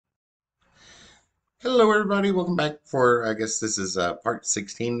Hello, everybody. Welcome back for, I guess this is part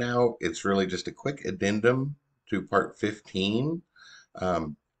 16 now. It's really just a quick addendum to part 15.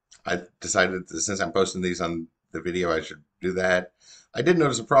 Um, I decided that since I'm posting these on the video, I should do that. I did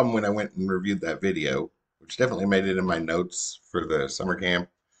notice a problem when I went and reviewed that video, which definitely made it in my notes for the summer camp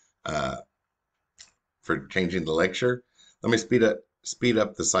uh, for changing the lecture. Let me speed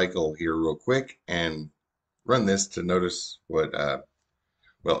up the cycle here real quick and run this to notice what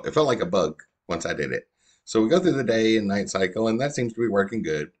well, it felt like a bug once I did it. So we go through the day and night cycle, and that seems to be working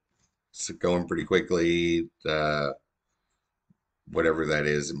good. It's going pretty quickly. Whatever that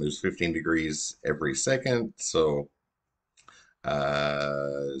is, it moves 15 degrees every second. So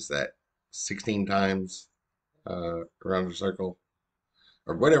is that 16 times around the circle?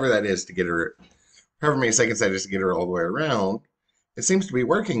 Or whatever that is to get her, however many seconds that is to get her all the way around. It seems to be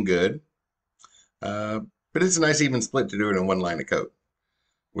working good, uh, but it's a nice even split to do it in one line of code,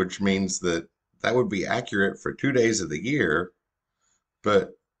 which means that that would be accurate for 2 days of the year,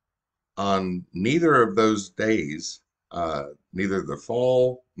 but on neither of those days, neither the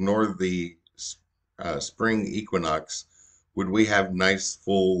fall nor the spring equinox, would we have nice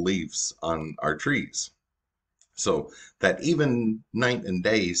full leaves on our trees. So that even night and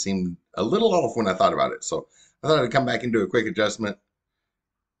day seemed a little off when I thought about it. So I thought I'd come back and do a quick adjustment.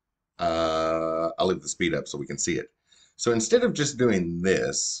 I'll leave the speed up so we can see it. So instead of just doing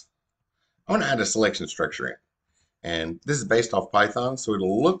this, I want to add a selection structure in. And this is based off Python, so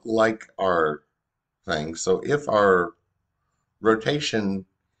it'll look like our thing. So if our rotation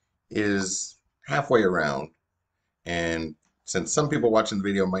is halfway around, and since some people watching the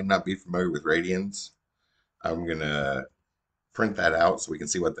video might not be familiar with radians, I'm going to print that out so we can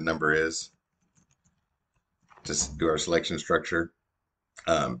see what the number is. Just do our selection structure.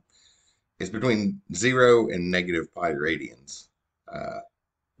 Um, it's between 0 and negative pi radians.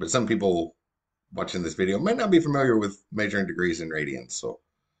 But some people watching this video might not be familiar with measuring degrees in radians. So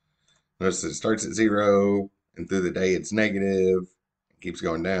notice it starts at 0, and through the day it's negative, it keeps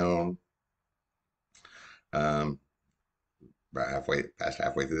going down. About past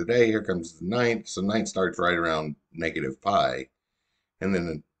halfway through the day, here comes the ninth. So ninth starts right around negative pi, and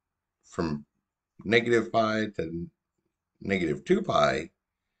then from negative pi to negative 2 pi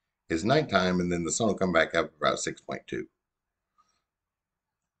is nighttime, and then the sun will come back up about 6.2.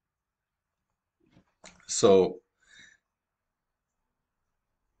 So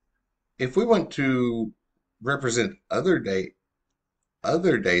if we want to represent other days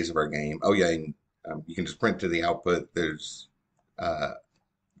of our game, oh yeah, and you can just print to the output. There's uh,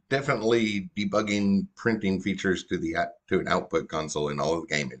 definitely debugging printing features to an output console in all of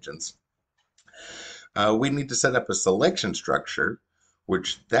the game engines. We need to set up a selection structure,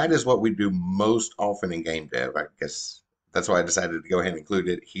 which that is what we do most often in game dev. I guess that's why I decided to go ahead and include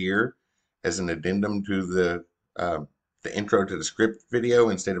it here as an addendum to the intro to the script video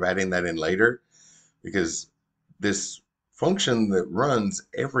instead of adding that in later, because this function that runs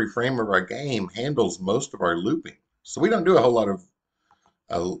every frame of our game handles most of our looping. So we don't do a whole lot of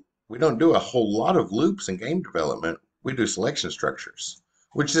uh, loops in game development. We do selection structures,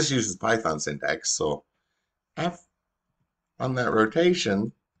 which just uses Python syntax. So on that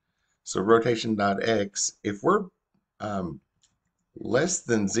rotation, so rotation.x, if we're um, less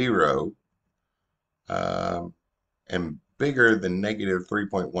than 0 um, and bigger than negative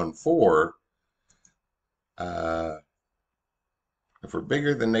 3.14, uh, if we're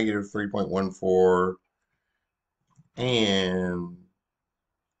bigger than negative 3.14 and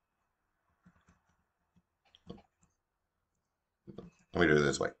let me do it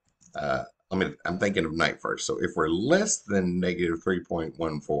this way. I'm thinking of night first. So if we're less than negative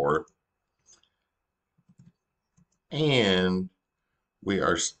 3.14 and we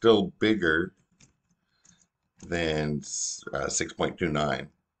are still bigger than 6.29,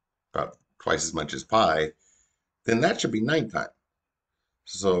 about twice as much as pi, then that should be nighttime.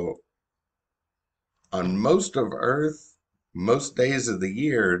 So on most of Earth, most days of the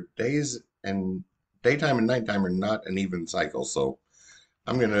year, days and daytime and nighttime are not an even cycle. So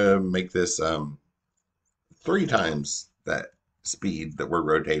I'm going to make this 3 times that speed that we're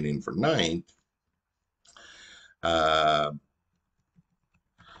rotating for night. Uh,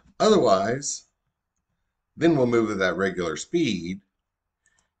 Otherwise, then we'll move at that regular speed.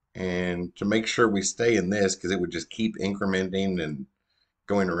 And to make sure we stay in this, because it would just keep incrementing and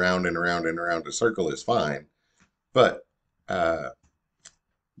going around and around and around a circle is fine. But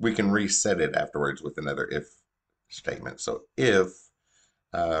we can reset it afterwards with another if statement. So if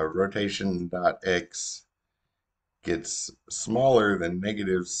rotation.x gets smaller than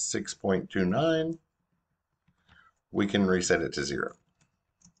negative 6.29, we can reset it to 0.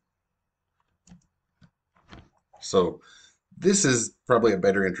 So this is probably a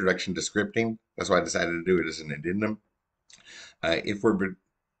better introduction to scripting. That's why I decided to do it as an addendum. If we're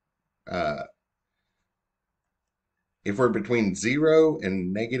uh, if we're between 0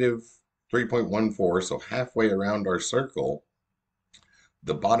 and negative 3.14, so halfway around our circle,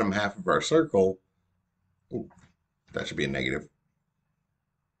 the bottom half of our circle, ooh, that should be a negative.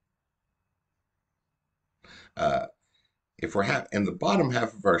 Uh, if we're in the bottom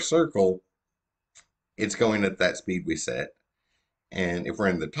half of our circle, it's going at that speed we set. And if we're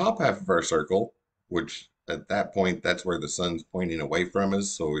in the top half of our circle, which at that point, that's where the sun's pointing away from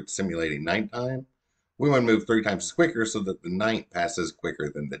us, so it's simulating nighttime, we want to move 3 times quicker so that the night passes quicker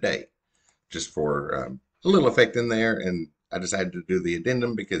than the day, just for a little effect in there. And I decided to do the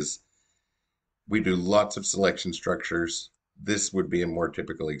addendum because we do lots of selection structures. This would be a more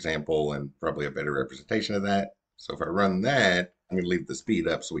typical example and probably a better representation of that. So if I run that, I'm going to leave the speed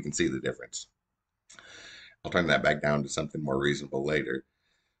up so we can see the difference. I'll turn that back down to something more reasonable later.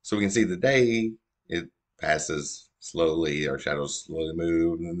 So we can see the day, it passes slowly, our shadows slowly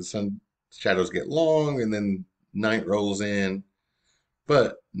move, and then the sun shadows get long, and then night rolls in.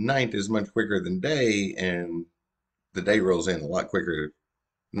 But night is much quicker than day, and the day rolls in a lot quicker.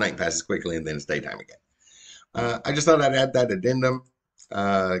 Night passes quickly, and then it's daytime again. I just thought I'd add that addendum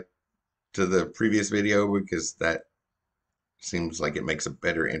uh, to the previous video because that seems like it makes a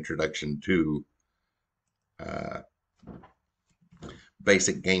better introduction to uh,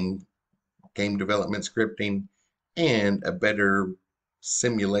 basic game development scripting and a better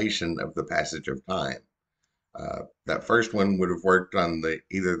simulation of the passage of time. That first one would have worked on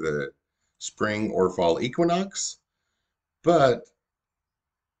either the spring or fall equinox, but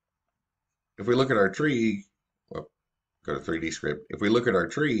if we look at our tree, well, go to 3D script. If we look at our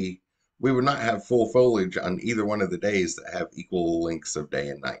tree, we would not have full foliage on either one of the days that have equal lengths of day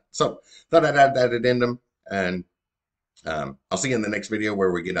and night. So thought I'd add that addendum, and I'll see you in the next video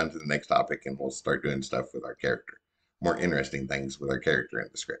where we get on to the next topic and we'll start doing stuff with our character. More interesting things with our character in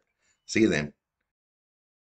the script. See you then.